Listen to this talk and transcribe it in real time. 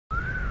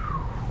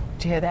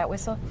Did you hear that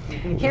whistle?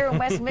 Here in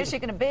West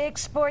Michigan, a big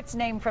sports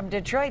name from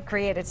Detroit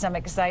created some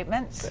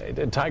excitement.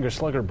 Tiger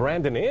slugger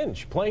Brandon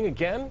Inge playing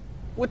again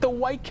with the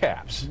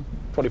Whitecaps.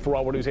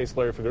 24-hour News 8's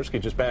Larry Figursky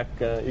just back.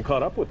 You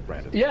caught up with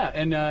Brandon. Yeah,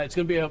 and it's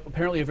going to be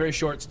apparently a very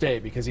short stay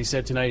because he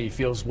said tonight he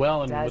feels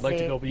well and would like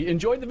to go. He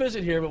enjoyed the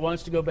visit here, but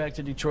wants to go back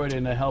to Detroit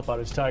and help out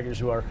his Tigers,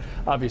 who are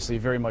obviously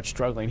very much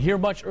struggling. Here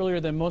much earlier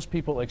than most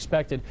people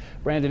expected.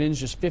 Brandon Inge,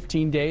 just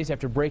 15 days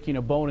after breaking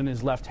a bone in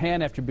his left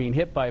hand after being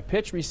hit by a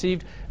pitch,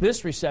 received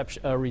this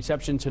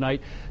reception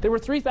tonight. There were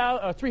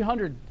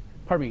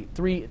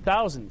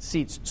 3,000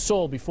 seats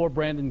sold before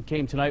Brandon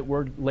came tonight.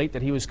 Word late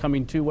that he was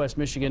coming to West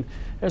Michigan.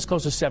 There's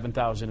close to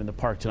 7,000 in the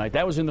park tonight.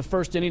 That was in the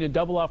first inning, a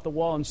double off the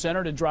wall in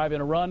center to drive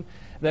in a run.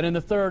 Then in the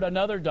third,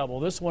 another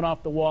double. This one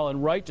off the wall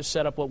and right to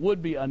set up what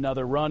would be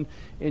another run.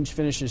 Inge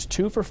finishes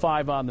 2 for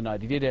 5 on the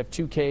night. He did have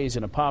 2 Ks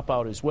and a pop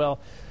out as well.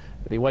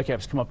 The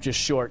Whitecaps come up just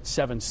short,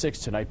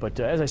 7-6 tonight. But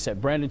as I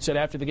said, Brandon said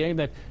after the game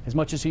that as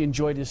much as he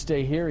enjoyed his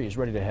stay here, he is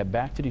ready to head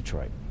back to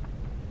Detroit.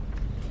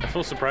 I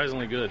feel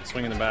surprisingly good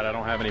swinging the bat. I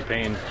don't have any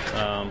pain.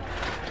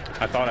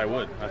 I thought I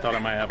would. I thought I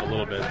might have a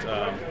little bit.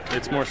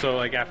 It's more so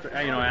like after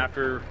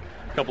a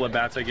couple of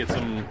bats, I get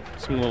some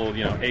little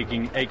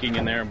aching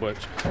in there. But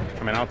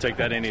I mean, I'll take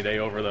that any day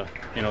over the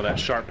that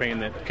sharp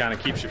pain that kind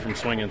of keeps you from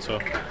swinging. So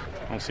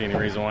I don't see any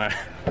reason why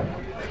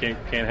I can't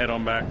head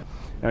on back.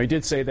 Now, he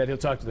did say that he'll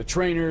talk to the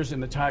trainers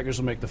and the Tigers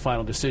will make the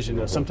final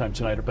decision sometime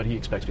tonight, but he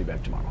expects to be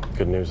back tomorrow.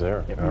 Good news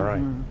there. Yep. All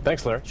right.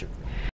 Thanks, Larry. Sure.